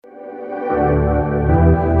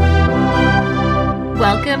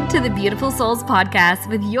Welcome to the Beautiful Souls podcast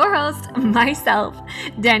with your host, myself,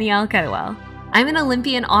 Danielle Cudwell. I'm an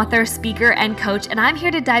Olympian author, speaker, and coach, and I'm here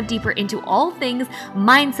to dive deeper into all things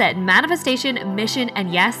mindset, manifestation, mission,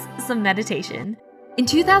 and yes, some meditation. In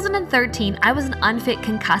 2013, I was an unfit,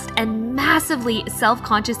 concussed, and massively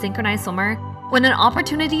self-conscious synchronized swimmer when an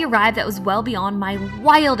opportunity arrived that was well beyond my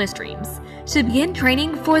wildest dreams to begin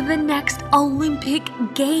training for the next Olympic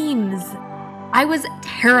Games. I was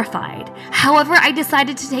terrified. However, I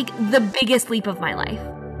decided to take the biggest leap of my life.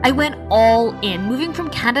 I went all in, moving from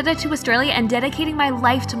Canada to Australia and dedicating my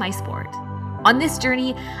life to my sport. On this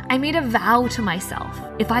journey, I made a vow to myself.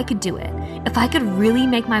 If I could do it, if I could really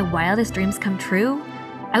make my wildest dreams come true,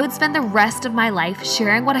 I would spend the rest of my life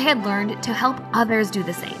sharing what I had learned to help others do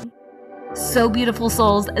the same. So beautiful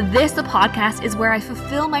souls, this podcast is where I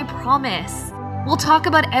fulfill my promise. We'll talk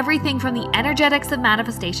about everything from the energetics of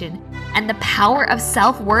manifestation and the power of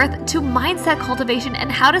self-worth to mindset cultivation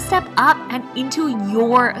and how to step up and into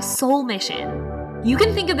your soul mission. You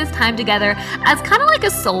can think of this time together as kind of like a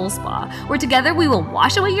soul spa, where together we will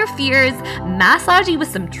wash away your fears, massage you with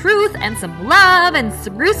some truth and some love, and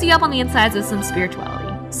spruce you up on the insides with some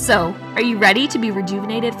spirituality. So, are you ready to be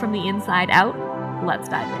rejuvenated from the inside out? Let's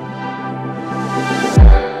dive in.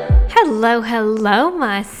 Hello,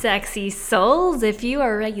 my sexy souls. If you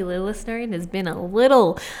are a regular listener, it has been a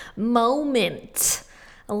little moment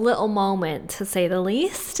to say the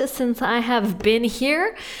least since I have been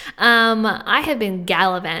here. I have been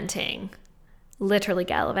literally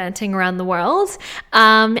gallivanting around the world,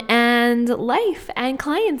 and life and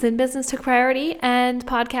clients and business took priority, and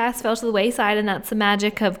podcasts fell to the wayside, and that's the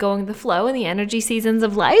magic of going with the flow and the energy seasons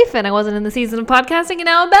of life, and I wasn't in the season of podcasting, and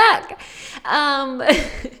now I'm back.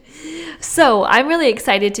 So I'm really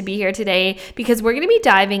excited to be here today because we're going to be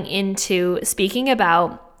diving into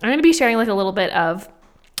I'm going to be sharing like a little bit of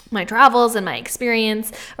my travels and my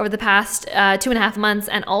experience over the past 2.5 months,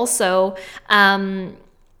 and also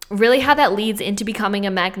really how that leads into becoming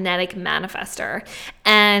a magnetic manifestor.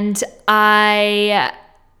 And I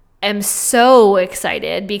am so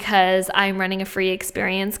excited because I'm running a free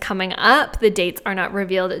experience coming up. The dates are not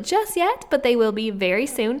revealed just yet, but they will be very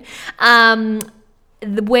soon.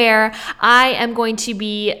 Where I am going to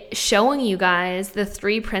be showing you guys the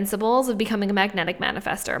 3 principles of becoming a magnetic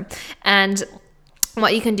manifestor and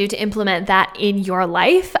what you can do to implement that in your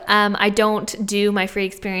life. I don't do my free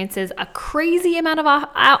experiences a crazy amount of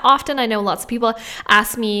often. I know lots of people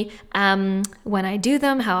ask me when I do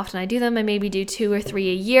them, how often I do them. I maybe do 2 or 3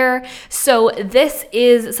 a year. So this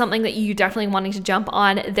is something that you definitely wanting to jump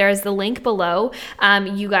on. There's the link below.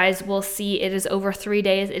 You guys will see it is over 3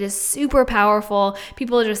 days. It is super powerful.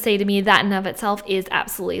 People just say to me that in of itself is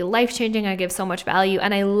absolutely life-changing. I give so much value,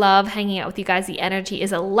 and I love hanging out with you guys. The energy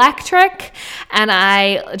is electric, and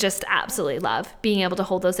I just absolutely love being able to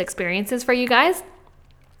hold those experiences for you guys.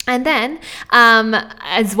 And then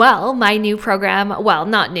as well, my new program, well,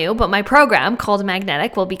 not new, but my program called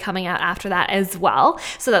Magnetic will be coming out after that as well.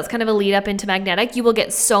 So that's kind of a lead up into Magnetic. You will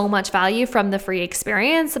get so much value from the free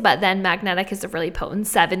experience, but then Magnetic is a really potent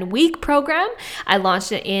 7-week program. I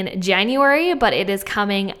launched it in January, but it is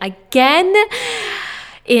coming again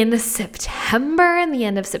in September, in the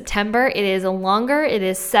end of September. It is longer. It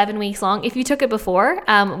is 7 weeks long. If you took it before,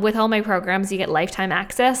 with all my programs, you get lifetime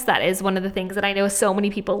access. That is one of the things that I know so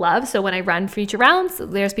many people love. So when I run future rounds,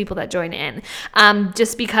 there's people that join in.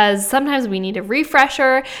 Just because sometimes we need a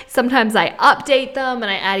refresher. Sometimes I update them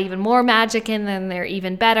and I add even more magic in, then they're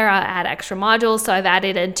even better. I add extra modules. So I've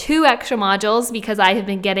added in 2 extra modules because I have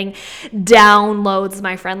been getting downloads,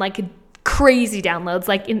 my friend, like crazy downloads,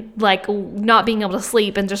 like not being able to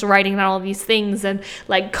sleep and just writing down all these things and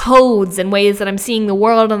like codes and ways that I'm seeing the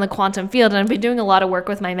world on the quantum field. And I've been doing a lot of work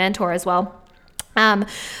with my mentor as well.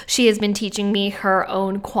 She has been teaching me her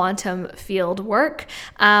own quantum field work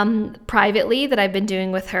privately that I've been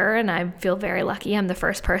doing with her, and I feel very lucky. I'm the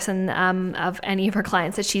first person of any of her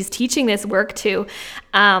clients that she's teaching this work to,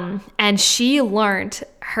 and she learned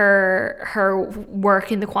her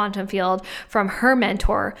work in the quantum field from her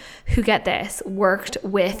mentor, who, get this, worked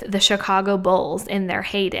with the Chicago Bulls in their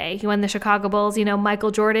heyday. When the Chicago Bulls,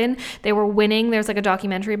 Michael Jordan, they were winning. There's like a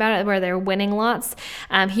documentary about it where they were winning lots.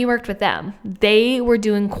 He worked with them. They were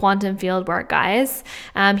doing quantum field work, guys.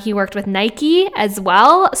 He worked with Nike as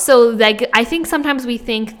well. So I think sometimes we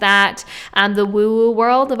think that the woo-woo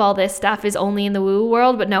world of all this stuff is only in the woo-woo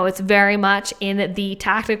world, but no, it's very much in the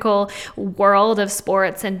tactical world of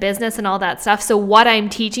sports and business and all that stuff. So what I'm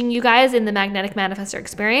teaching you guys in the Magnetic Manifestor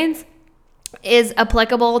experience is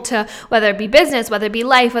applicable to whether it be business, whether it be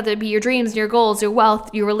life, whether it be your dreams, your goals, your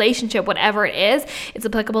wealth, your relationship, whatever it is. It's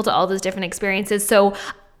applicable to all those different experiences. So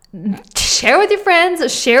share with your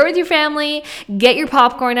friends, share with your family, get your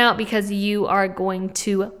popcorn out because you are going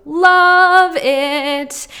to love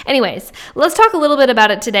it. Anyways, let's talk a little bit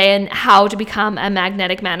about it today and how to become a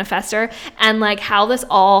magnetic manifestor and like how this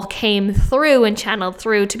all came through and channeled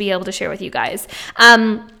through to be able to share with you guys.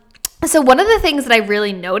 So one of the things that I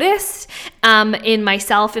really noticed in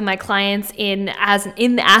myself, in my clients, in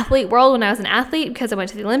the athlete world when I was an athlete, because I went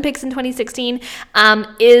to the Olympics in 2016,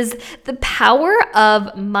 is the power of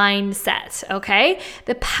mindset, okay?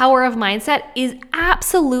 The power of mindset is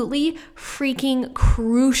absolutely freaking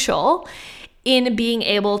crucial in being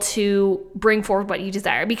able to bring forward what you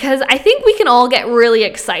desire, because I think we can all get really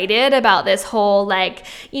excited about this whole like,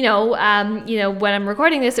 when I'm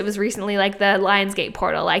recording this, it was recently like the Lionsgate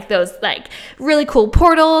portal, like those like really cool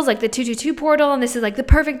portals, like the 222 portal, and this is like the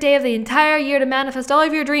perfect day of the entire year to manifest all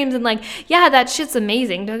of your dreams, and like, yeah, that shit's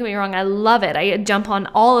amazing. Don't get me wrong, I love it. I jump on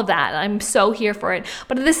all of that. I'm so here for it.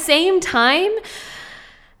 But at the same time,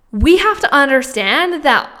 we have to understand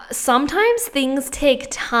that sometimes things take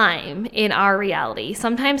time in our reality.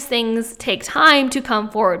 Sometimes things take time to come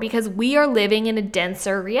forward because we are living in a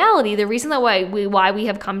denser reality. The reason that why we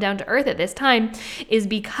have come down to earth at this time is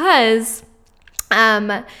because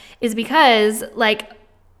like,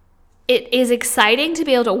 it is exciting to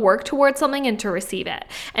be able to work towards something and to receive it,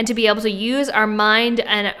 and to be able to use our mind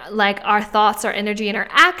and like our thoughts, our energy, and our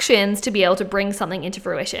actions to be able to bring something into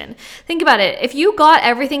fruition. Think about it. If you got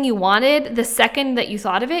everything you wanted the second that you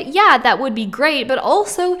thought of it, yeah, that would be great, but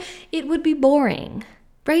also it would be boring,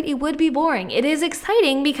 right? It would be boring. It is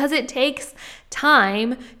exciting because it takes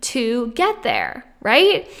time to get there,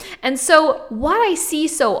 right? And so what I see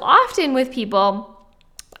so often with people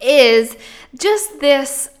is just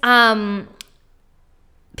this,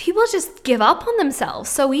 people just give up on themselves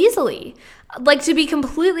so easily. Like, to be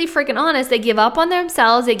completely freaking honest, they give up on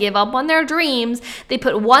themselves, they give up on their dreams, they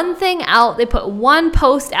put one thing out, they put one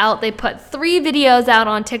post out, they put 3 videos out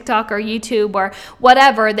on TikTok or YouTube or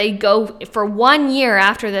whatever, they go for 1 year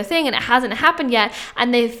after their thing and it hasn't happened yet,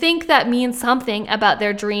 and they think that means something about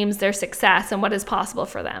their dreams, their success, and what is possible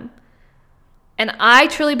for them. And I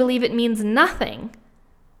truly believe it means nothing.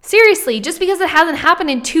 Seriously, just because it hasn't happened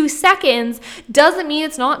in 2 seconds doesn't mean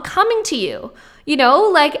it's not coming to you. You know,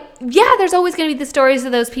 like, yeah, there's always going to be the stories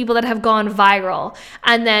of those people that have gone viral.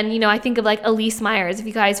 And then, I think of like Elise Myers. If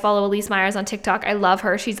you guys follow Elise Myers on TikTok, I love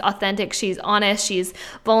her. She's authentic, she's honest, she's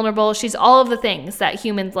vulnerable, she's all of the things that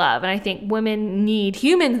humans love. And I think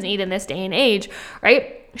humans need in this day and age,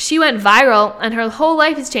 right? She went viral and her whole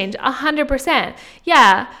life has changed 100%.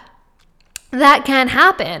 Yeah. That can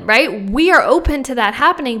happen, right? We are open to that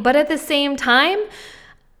happening. But at the same time,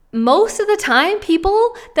 most of the time,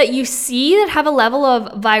 people that you see that have a level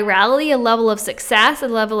of virality, a level of success, a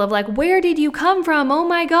level of like, where did you come from? Oh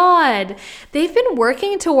my God. They've been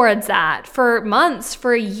working towards that for months,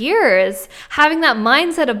 for years, having that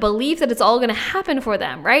mindset of belief that it's all going to happen for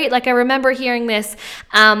them, right? Like, I remember hearing this,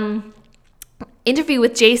 interview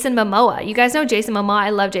with Jason Momoa. You guys know Jason Momoa. I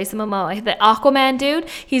love Jason Momoa. The Aquaman dude.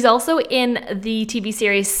 He's also in the TV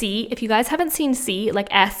series See. If you guys haven't seen See, like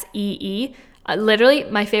S-E-E, literally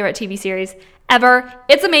my favorite TV series ever.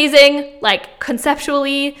 It's amazing. Like,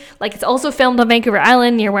 conceptually, like, it's also filmed on Vancouver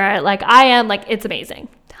Island near where I am. Like, it's amazing.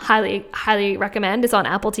 Highly, highly recommend. It's on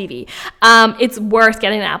Apple TV. It's worth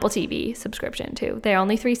getting an Apple TV subscription too. There are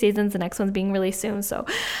only 3 seasons. The next one's being released soon. So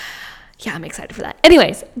yeah, I'm excited for that.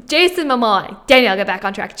 Anyways, Jason Momoa. Danielle, get back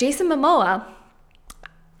on track. Jason Momoa,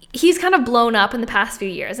 he's kind of blown up in the past few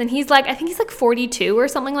years. And he's like, I think he's like 42 or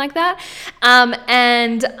something like that.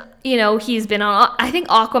 And he's been on, I think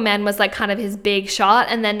Aquaman was like kind of his big shot.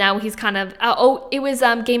 And then now he's kind of, it was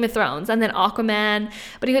Game of Thrones and then Aquaman.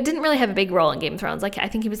 But he didn't really have a big role in Game of Thrones. Like, I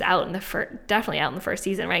think he was out in definitely out in the first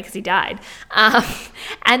season, right? Because he died.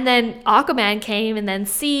 And then Aquaman came, and then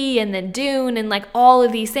Sea, and then Dune, and like all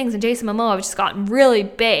of these things. And Jason Momoa has just gotten really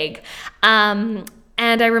big.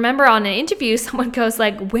 And I remember on an interview, someone goes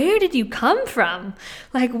like, where did you come from?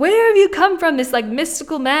 Like, where have you come from? This like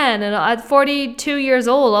mystical man. And at 42 years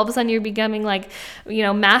old, all of a sudden you're becoming like,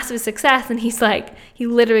 massive success. And he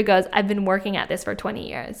literally goes, I've been working at this for 20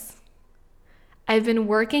 years. I've been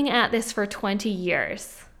working at this for 20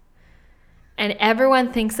 years. And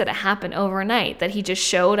everyone thinks that it happened overnight, that he just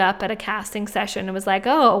showed up at a casting session and was like,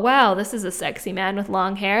 oh, wow, this is a sexy man with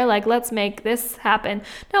long hair. Like, let's make this happen.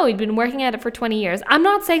 No, he'd been working at it for 20 years. I'm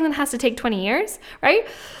not saying that it has to take 20 years, right?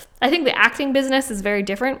 I think the acting business is very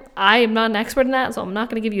different. I am not an expert in that, so I'm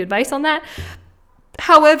not going to give you advice on that.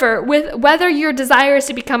 However, whether your desire is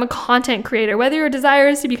to become a content creator, whether your desire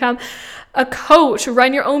is to become a coach,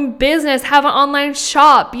 run your own business, have an online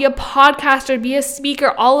shop, be a podcaster, be a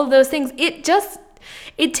speaker, all of those things, it just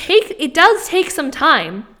It does take some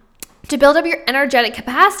time to build up your energetic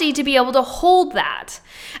capacity to be able to hold that.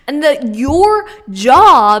 And that your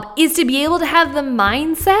job is to be able to have the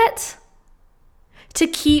mindset to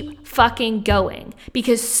keep fucking going,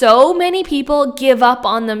 because so many people give up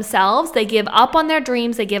on themselves. They give up on their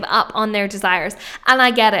dreams. They give up on their desires. And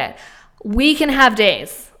I get it. We can have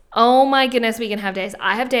days. Oh my goodness, we can have days.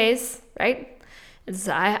 I have days, right?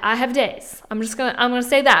 I have days. I'm gonna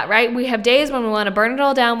say that, right? We have days when we want to burn it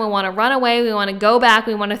all down. We want to run away. We want to go back.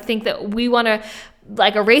 We want to think that we want to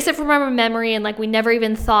like erase it from our memory, and like we never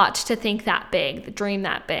even thought to think that big, the dream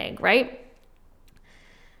that big, right?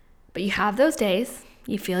 But you have those days.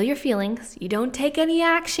 You feel your feelings. You don't take any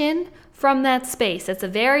action from that space. That's a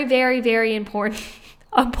very, very, very important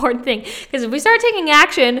thing. Because if we start taking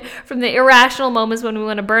action from the irrational moments when we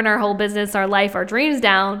want to burn our whole business, our life, our dreams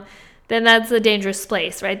down, then that's a dangerous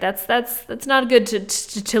place, right? That's not good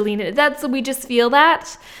to lean in. We just feel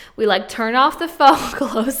that. We like turn off the phone,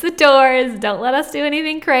 close the doors, don't let us do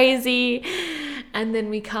anything crazy. And then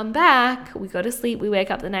we come back, we go to sleep, we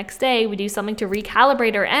wake up the next day, we do something to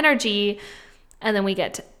recalibrate our energy, and then we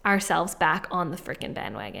get ourselves back on the freaking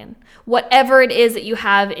bandwagon. Whatever it is that you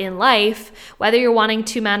have in life, whether you're wanting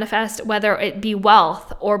to manifest, whether it be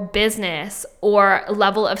wealth or business or a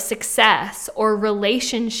level of success or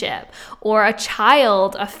relationship or a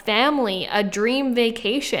child, a family, a dream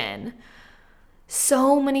vacation,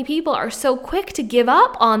 so many people are so quick to give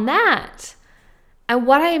up on that. And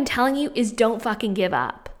what I am telling you is don't fucking give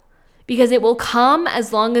up, because it will come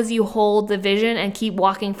as long as you hold the vision and keep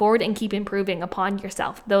walking forward and keep improving upon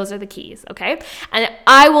yourself. Those are the keys, okay? And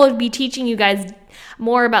I will be teaching you guys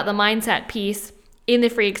more about the mindset piece in the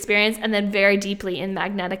free experience, and then very deeply in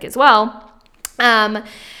magnetic as well. And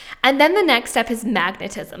then the next step is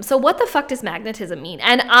magnetism. So what the fuck does magnetism mean?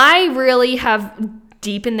 And I really have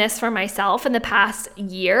deepened this for myself in the past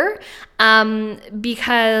year,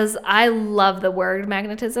 because I love the word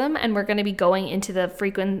magnetism, and we're going to be going into the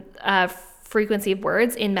frequency of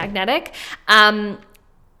words in magnetic.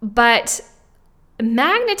 But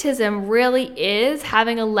magnetism really is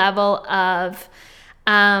having a level of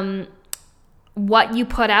what you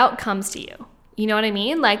put out comes to you. You know what I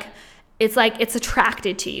mean? Like it's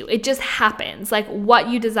attracted to you. It just happens. Like what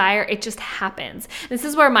you desire, it just happens. This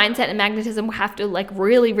is where mindset and magnetism have to like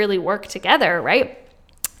really, really work together, right?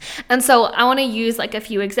 And so I want to use like a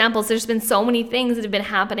few examples. There's been so many things that have been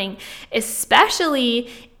happening, especially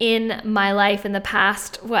in my life in the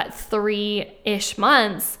past, 3-ish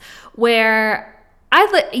months, where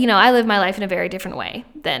I live my life in a very different way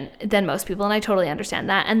than most people, and I totally understand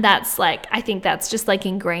that. And that's like, I think that's just like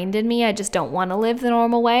ingrained in me. I just don't want to live the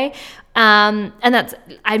normal way. And that's,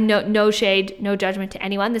 I'm no shade, no judgment to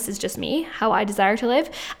anyone. This is just me, how I desire to live.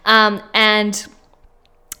 In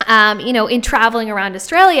traveling around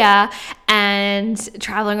Australia and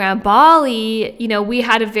traveling around Bali, we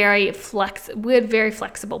had very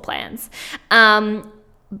flexible plans.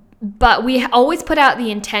 But we always put out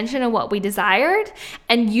the intention of what we desired,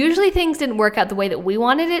 and usually things didn't work out the way that we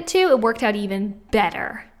wanted it to. It worked out even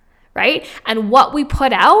better, right? And what we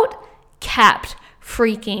put out kept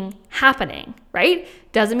freaking happening, right?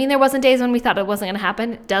 Doesn't mean there wasn't days when we thought it wasn't going to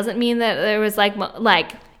happen. Doesn't mean that there was there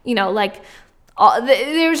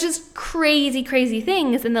was just crazy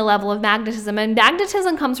things in the level of magnetism. And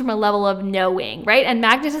magnetism comes from a level of knowing, right? And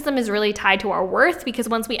magnetism is really tied to our worth, because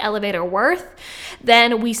once we elevate our worth,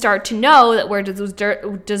 then we start to know that we're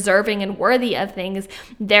deserving and worthy of things.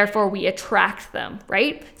 Therefore, we attract them,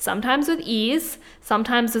 right? Sometimes with ease,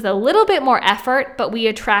 sometimes with a little bit more effort, but we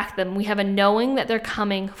attract them. We have a knowing that they're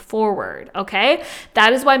coming forward, okay?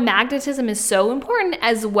 That is why magnetism is so important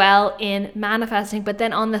as well in manifesting. But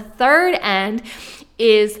then on the third end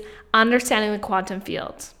is understanding the quantum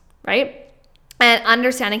field, right? And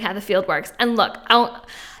understanding how the field works. And look,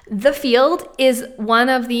 the field is one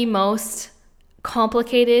of the most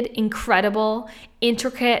complicated, incredible,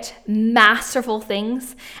 intricate, masterful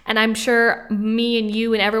things. And I'm sure me and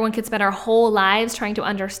you and everyone could spend our whole lives trying to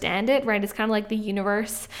understand it, right? It's kind of like the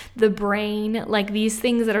universe, the brain, like these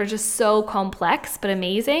things that are just so complex but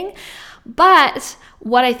amazing. But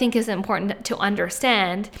what I think is important to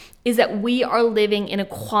understand is that we are living in a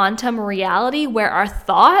quantum reality where our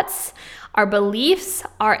thoughts, our beliefs,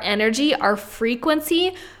 our energy, our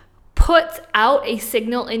frequency puts out a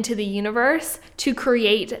signal into the universe to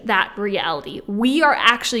create that reality. We are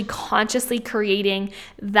actually consciously creating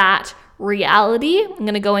that reality. I'm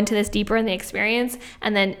going to go into this deeper in the experience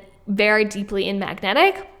and then very deeply in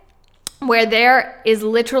magnetic. where there is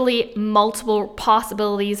literally multiple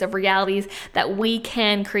possibilities of realities that we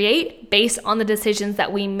can create based on the decisions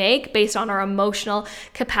that we make, based on our emotional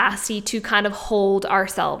capacity to kind of hold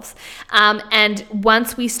ourselves. And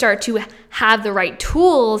once we start to have the right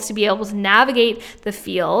tools to be able to navigate the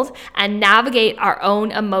field and navigate our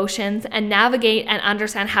own emotions and navigate and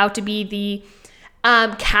understand how to be the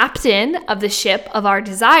captain of the ship of our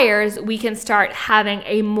desires, we can start having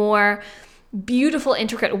a more beautiful,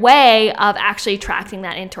 intricate way of actually attracting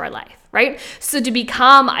that into our life, right? So to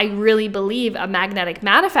become, I really believe, a magnetic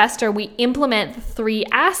manifestor, we implement the 3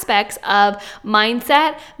 aspects of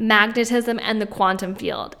mindset, magnetism, and the quantum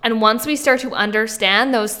field. And once we start to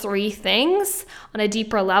understand those 3 things on a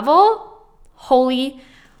deeper level, holy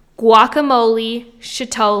guacamole,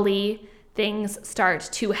 shitoli, things start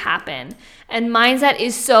to happen. And mindset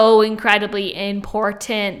is so incredibly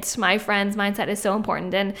important, my friends. Mindset is so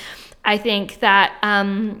important. And I think that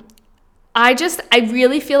I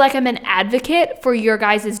really feel like I'm an advocate for your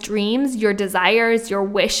guys' dreams, your desires, your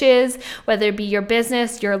wishes, whether it be your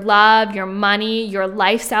business, your love, your money, your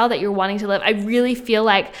lifestyle that you're wanting to live. I really feel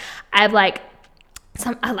like I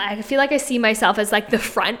feel like I see myself as like the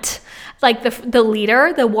front, like the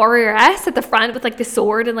leader, the warrioress at the front with like the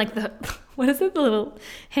sword and like the, what is it, the little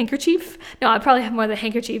handkerchief? No, I probably have more than a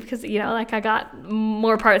handkerchief because, you know, like I got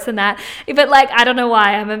more parts than that. But like, I don't know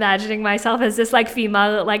why I'm imagining myself as this like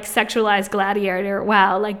female, like sexualized gladiator.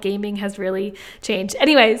 Wow, like gaming has really changed.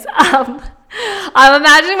 Anyways, I'm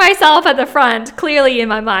imagining myself at the front. Clearly in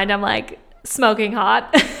my mind, I'm like smoking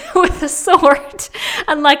hot with a sword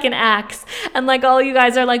and like an axe, and like all you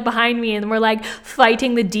guys are like behind me, and we're like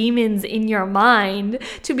fighting the demons in your mind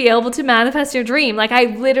to be able to manifest your dream. Like I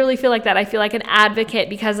literally feel like that. I feel like an advocate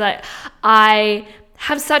because I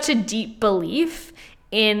have such a deep belief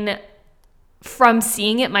in, from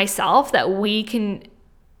seeing it myself, that we can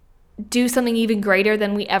do something even greater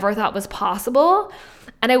than we ever thought was possible.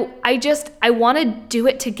 And I want to do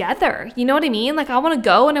it together. You know what I mean? Like I want to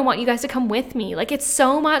go and I want you guys to come with me. Like it's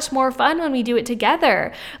so much more fun when we do it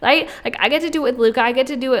together, right? Like I get to do it with Luca. I get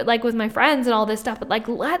to do it like with my friends and all this stuff, but like,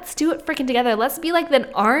 let's do it freaking together. Let's be like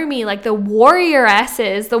the army, like the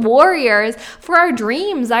warrioresses, the warriors for our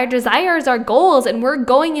dreams, our desires, our goals. And we're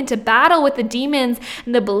going into battle with the demons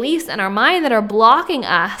and the beliefs in our mind that are blocking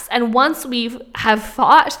us. And once we have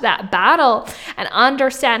fought that battle and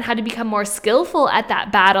understand how to become more skillful at that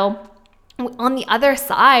battle, on the other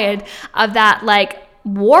side of that like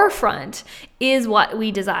war front is what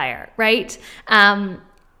we desire, right? And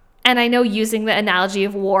I know using the analogy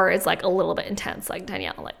of war is like a little bit intense, like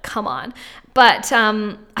Danielle, like come on. But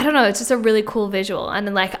I don't know, it's just a really cool visual. And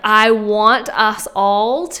then like, I want us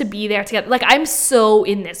all to be there together. Like I'm so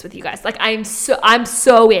in this with you guys. Like I'm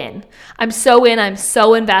so in. I'm so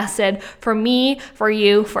invested, for me, for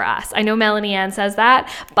you, for us. I know Melanie Ann says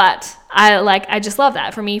that, but I just love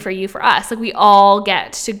that, for me, for you, for us. Like we all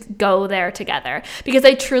get to go there together, because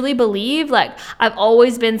I truly believe, like I've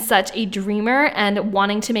always been such a dreamer and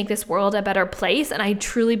wanting to make this world a better place. And I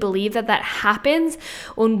truly believe that happens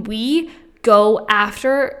when we go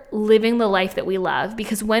after living the life that we love.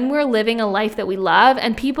 Because when we're living a life that we love,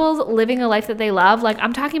 and people living a life that they love, like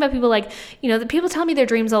I'm talking about people like, you know, the people tell me their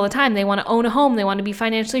dreams all the time. They want to own a home. They want to be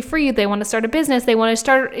financially free. They want to start a business. They want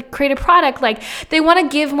to create a product. Like they want to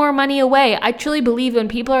give more money away. I truly believe when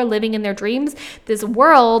people are living in their dreams, this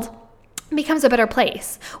world becomes a better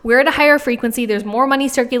place. We're at a higher frequency. There's more money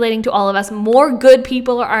circulating to all of us. More good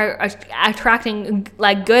people are attracting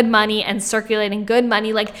like good money and circulating good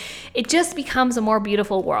money. Like it just becomes a more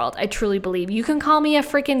beautiful world. I truly believe. You can call me a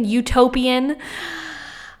freaking utopian.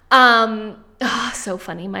 So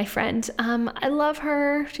funny, my friend. I love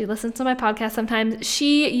her. She listens to my podcast sometimes.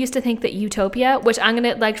 She used to think that utopia, which I'm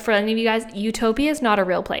gonna like for any of you guys, utopia is not a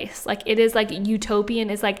real place. Like it is like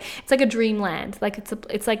utopian is like it's like a dreamland. Like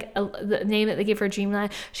it's like the name that they give for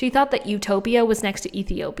dreamland. She thought that utopia was next to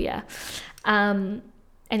Ethiopia.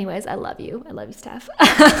 Anyways, I love you. I love you, Steph.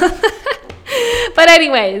 But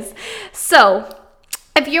anyways, so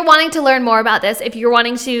if you're wanting to learn more about this, if you're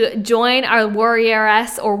wanting to join our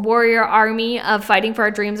warrioress or warrior army of fighting for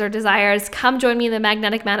our dreams or desires, come join me in the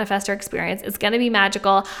Magnetic Manifestor experience. It's going to be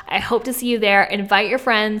magical. I hope to see you there. Invite your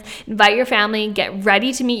friends, invite your family, get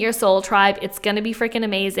ready to meet your soul tribe. It's going to be freaking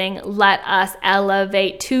amazing. Let us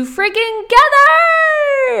elevate to freaking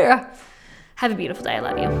together. Have a beautiful day. I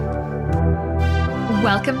love you.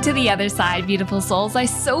 Welcome to the other side, beautiful souls. I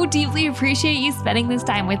so deeply appreciate you spending this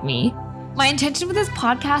time with me. My intention with this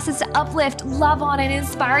podcast is to uplift, love on, and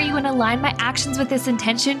inspire you and align my actions with this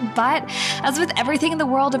intention. But as with everything in the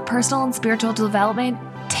world of personal and spiritual development,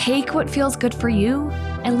 take what feels good for you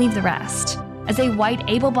and leave the rest. As a white,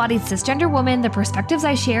 able-bodied, cisgender woman, the perspectives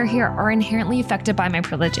I share here are inherently affected by my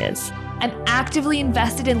privileges. I'm actively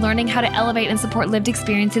invested in learning how to elevate and support lived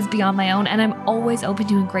experiences beyond my own, and I'm always open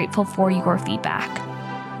to and grateful for your feedback.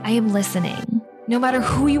 I am listening. No matter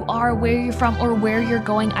who you are, where you're from, or where you're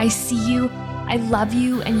going, I see you, I love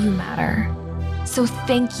you, and you matter. So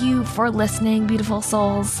thank you for listening, beautiful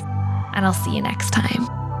souls, and I'll see you next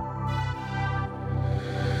time.